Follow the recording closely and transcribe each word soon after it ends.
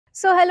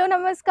So hello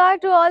नमस्कार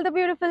to all the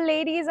beautiful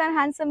ladies and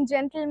handsome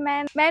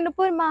gentleman. मैं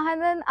नुपुर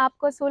महाजन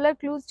आपको solar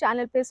clues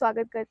channel पे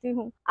स्वागत करती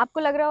हूँ। आपको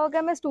लग रहा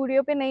होगा मैं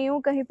स्टूडियो पे नहीं हूँ,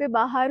 कहीं पे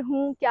बाहर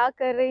हूँ, क्या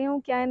कर रही हूँ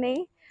क्या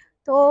नहीं।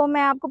 तो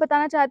मैं आपको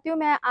बताना चाहती हूँ,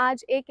 मैं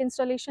आज एक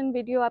इंस्टॉलेशन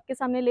वीडियो आपके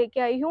सामने लेके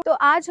आई हूँ। तो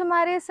आज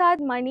हमारे साथ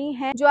मणि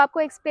है जो आपको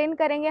एक्सप्लेन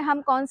करेंगे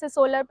हम कौन से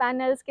सोलर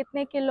पैनल्स,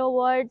 कितने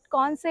किलोवाट,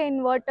 कौन से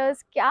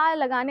इन्वर्टर्स क्या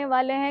लगाने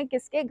वाले हैं,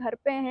 किसके घर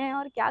पे हैं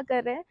और क्या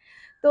कर रहे हैं।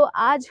 तो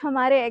आज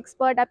हमारे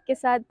एक्सपर्ट आपके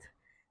साथ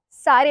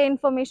सारे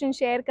इन्फॉर्मेशन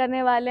शेयर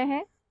करने वाले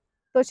हैं।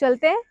 तो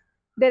चलते हैं,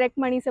 डायरेक्ट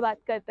मणि से बात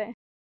करते हैं।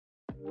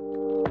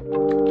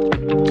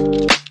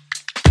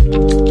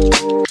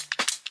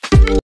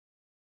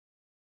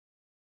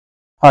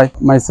 Hi,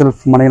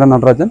 myself Manila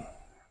Natarajan.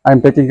 I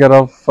am taking care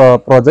of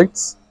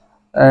projects,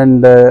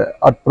 and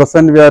at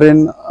present we are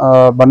in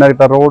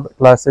Banarita Road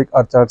Classic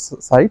Orchards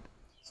site.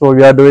 So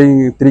we are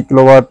doing 3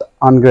 kilowatt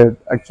on grid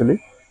actually.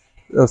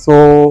 So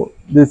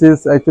this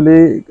is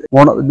actually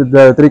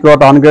the 3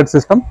 kilowatt on grid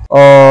system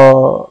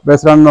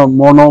based on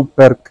mono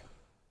PERC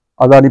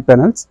Adani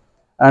panels,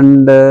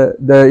 and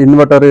the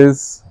inverter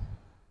is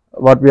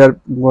what we are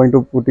going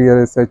to put here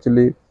is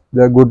actually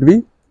the Goodvi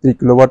 3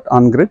 kilowatt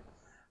on grid,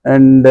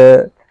 and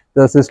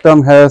the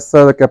system has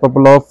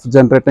capable of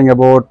generating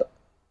about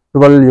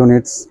 12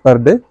 units per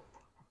day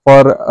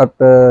for at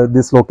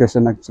this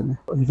location actually.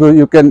 So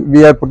you can,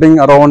 we are putting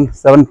around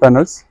 7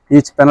 panels.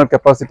 Each panel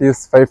capacity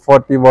is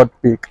 540 watt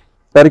peak.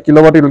 Per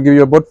kilowatt it will give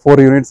you about 4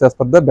 units as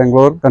per the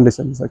Bangalore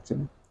conditions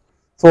actually.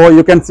 So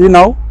you can see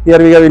now here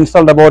we have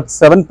installed about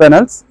 7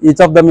 panels. Each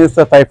of them is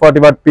a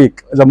 540 watt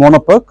peak. The mono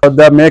PERC.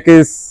 The make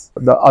is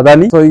the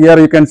Adani. So here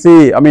you can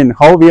see, I mean,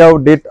 how we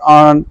have did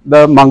on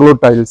the Mangalore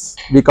tiles.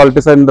 We call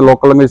it in the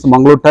local language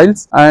Mangalore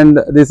tiles, and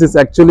this is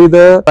actually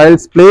the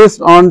tiles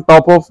placed on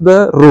top of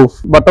the roof.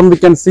 Bottom we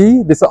can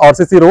see this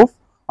RCC roof.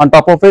 On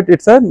top of it,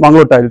 it's a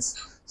Mangalore tiles.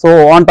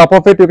 So on top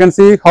of it, you can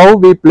see how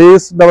we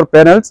placed our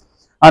panels,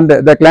 and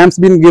the clamps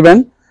been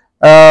given.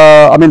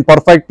 I mean,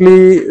 perfectly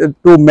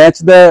to match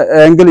the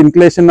angle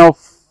inclination of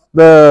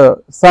the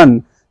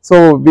sun.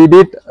 So we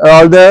did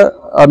all the,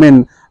 I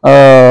mean,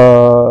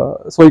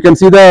 so you can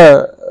see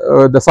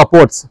the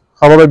supports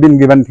however been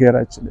given here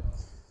actually.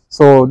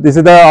 So this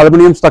is the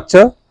aluminum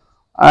structure,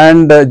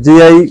 and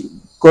GI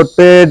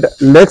coated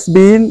legs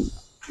being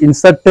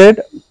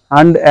inserted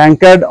and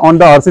anchored on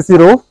the RCC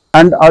roof,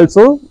 and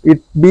also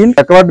it been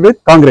covered with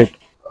concrete.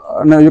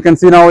 Now you can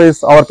see now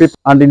is our people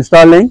and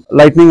installing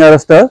lightning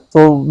arrestor,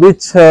 so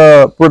which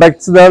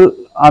protects the,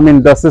 I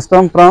mean, the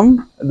system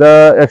from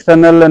the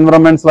external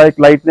environments like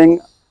lightning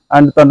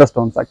and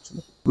thunderstorms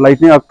actually.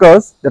 Lightning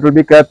occurs, that will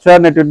be captured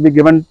and it will be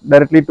given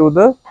directly to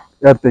the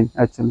earthing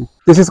actually.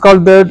 This is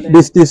called the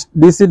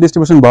DC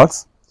distribution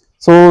box.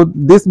 So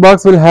this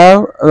box will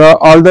have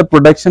all the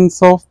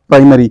protections of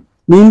primary,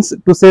 means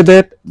to say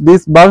that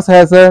this box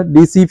has a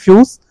DC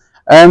fuse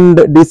and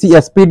DC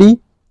SPD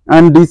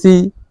and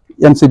DC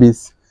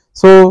MCBs.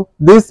 So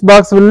this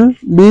box will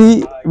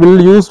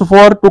used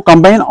for to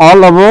combine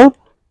all our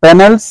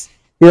panels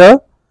here,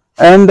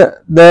 and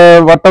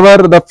the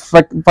whatever the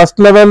first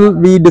level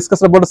we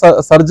discussed about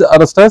surge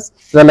arresters,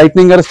 the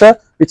lightning arrestor,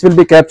 which will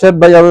be captured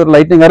by our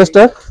lightning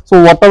arrestor.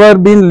 So whatever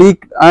been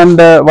leaked and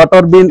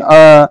whatever been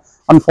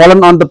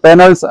fallen on the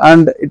panels,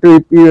 and it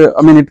will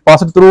I mean it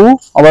passed through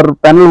our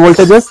panel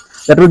voltages,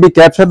 that will be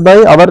captured by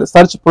our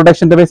surge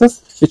protection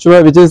devices, which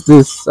is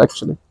this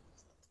actually.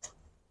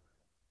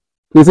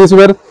 This is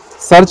your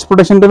surge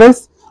protection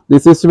device,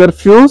 this is your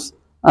fuse,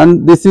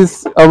 and this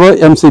is our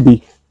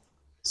MCB.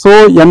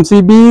 So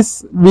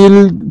MCBs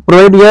will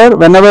provide here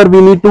whenever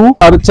we need to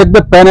check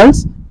the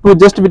panels to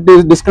just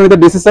disconnect the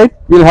DC side.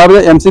 We will have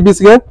the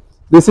MCBs here.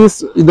 This is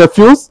the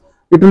fuse.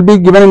 It will be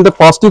given in the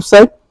positive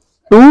side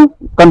to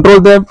control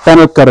the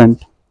panel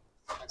current.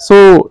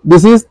 So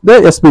this is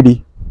the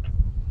SPD.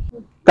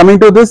 Coming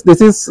to this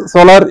is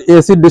solar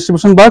AC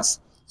distribution box.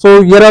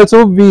 So here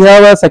also we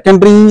have a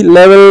secondary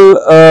level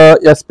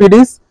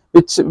SPDs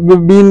which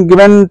will be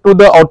given to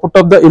the output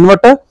of the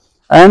inverter,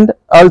 and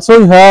also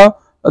you have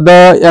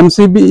the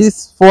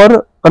MCBs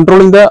for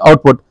controlling the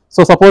output.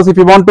 So suppose if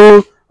you want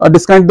to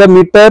disconnect the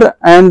meter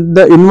and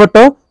the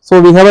inverter, so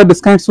we have a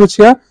disconnect switch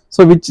here.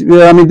 So which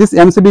I mean this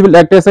MCB will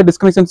act as a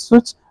disconnection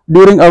switch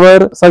during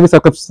our service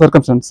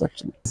circumstances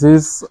actually. This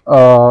is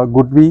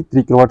Goodvi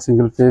 3 kilowatt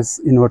single phase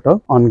inverter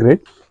on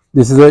grid.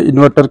 This is a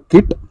inverter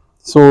kit.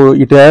 So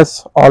it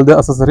has all the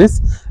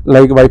accessories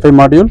like Wi-Fi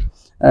module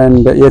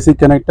and the AC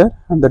connector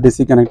and the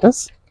DC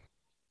connectors.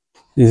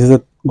 This is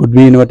a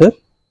Goodvi inverter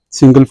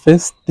single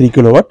phase 3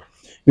 kilowatt,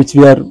 which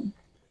we are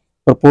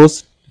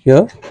proposed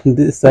here in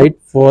this site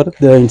for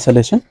the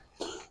installation.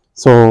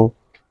 So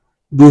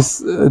this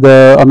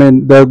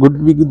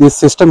this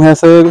system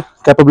has a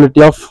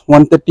capability of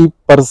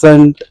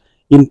 130%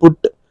 input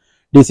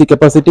DC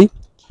capacity,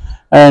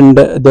 and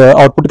the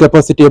output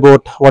capacity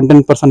about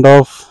 110%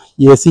 of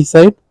AC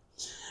side,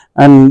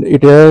 and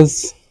it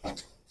has,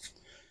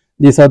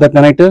 these are the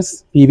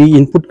connectors: PV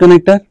input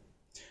connector,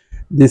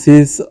 this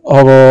is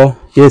our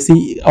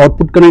AC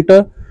output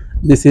connector,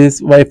 this is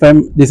Wi-Fi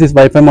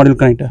module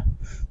connector.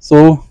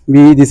 So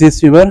this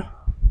is your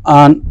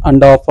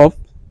on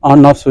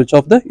off switch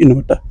of the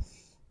inverter.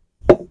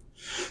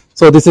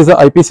 So this is the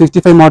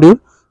IP65 module.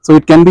 So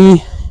it can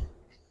be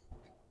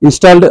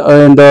installed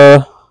in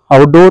the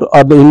outdoor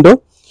or the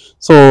indoor.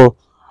 So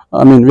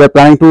I mean we are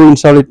planning to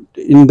install it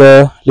in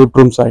the living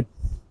room side.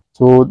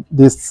 So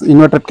this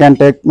inverter can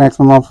take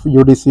maximum of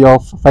UDC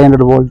of 500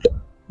 volt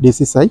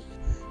DC side.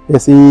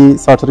 AC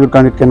short circuit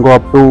current can go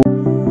up to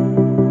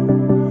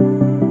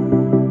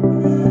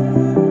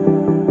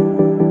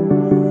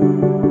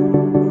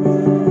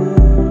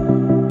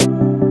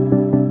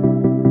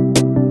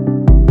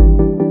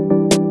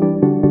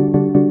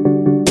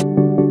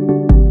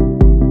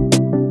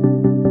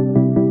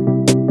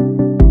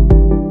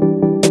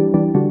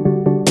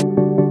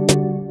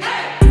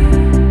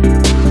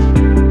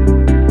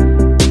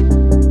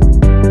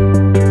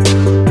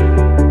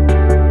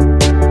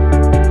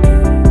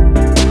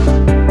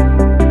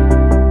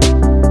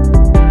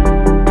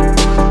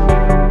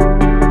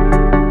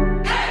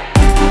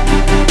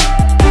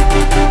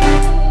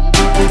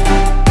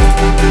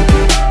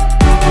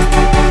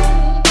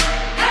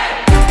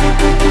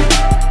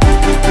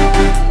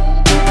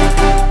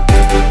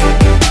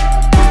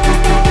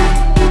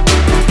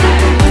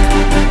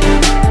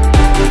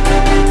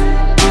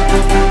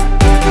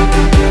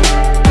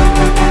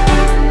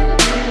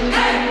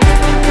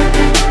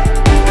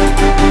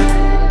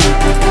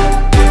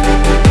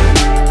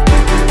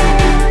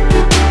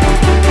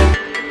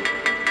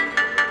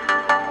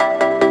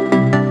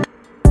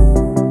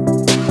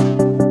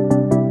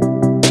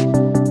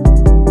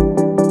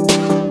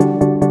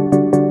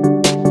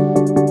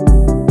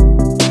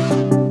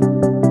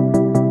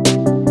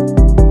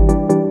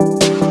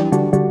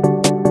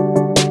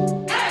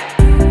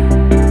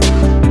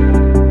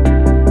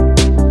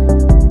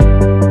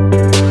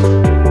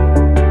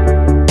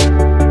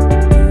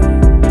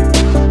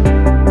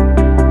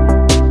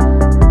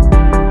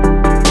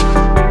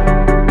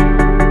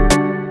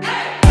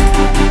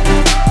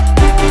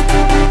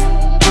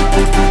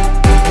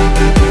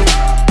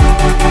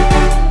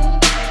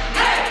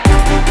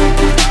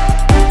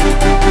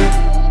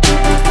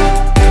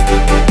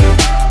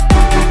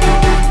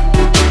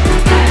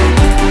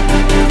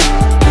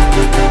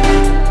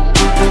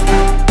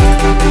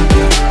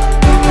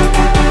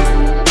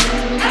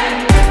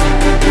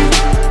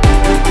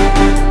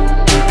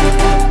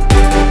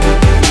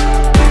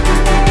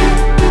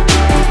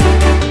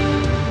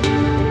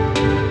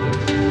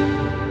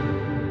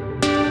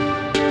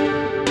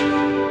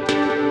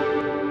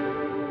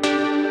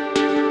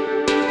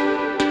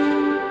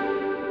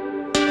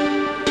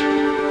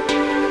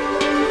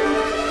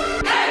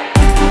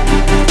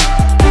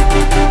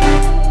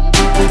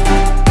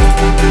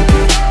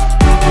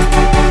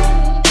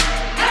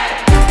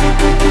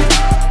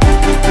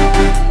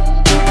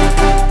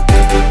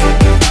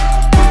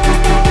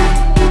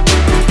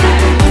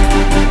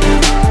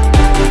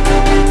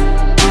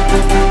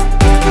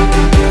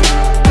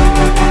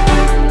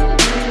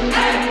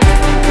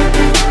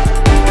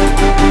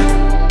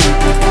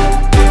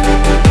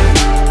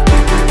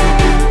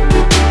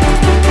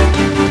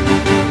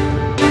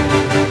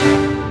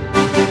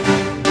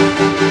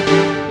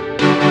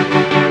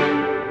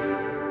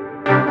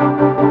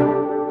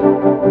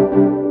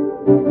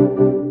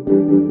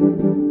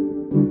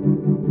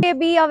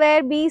Be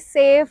aware, be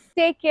safe,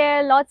 take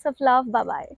care, lots of love, bye bye.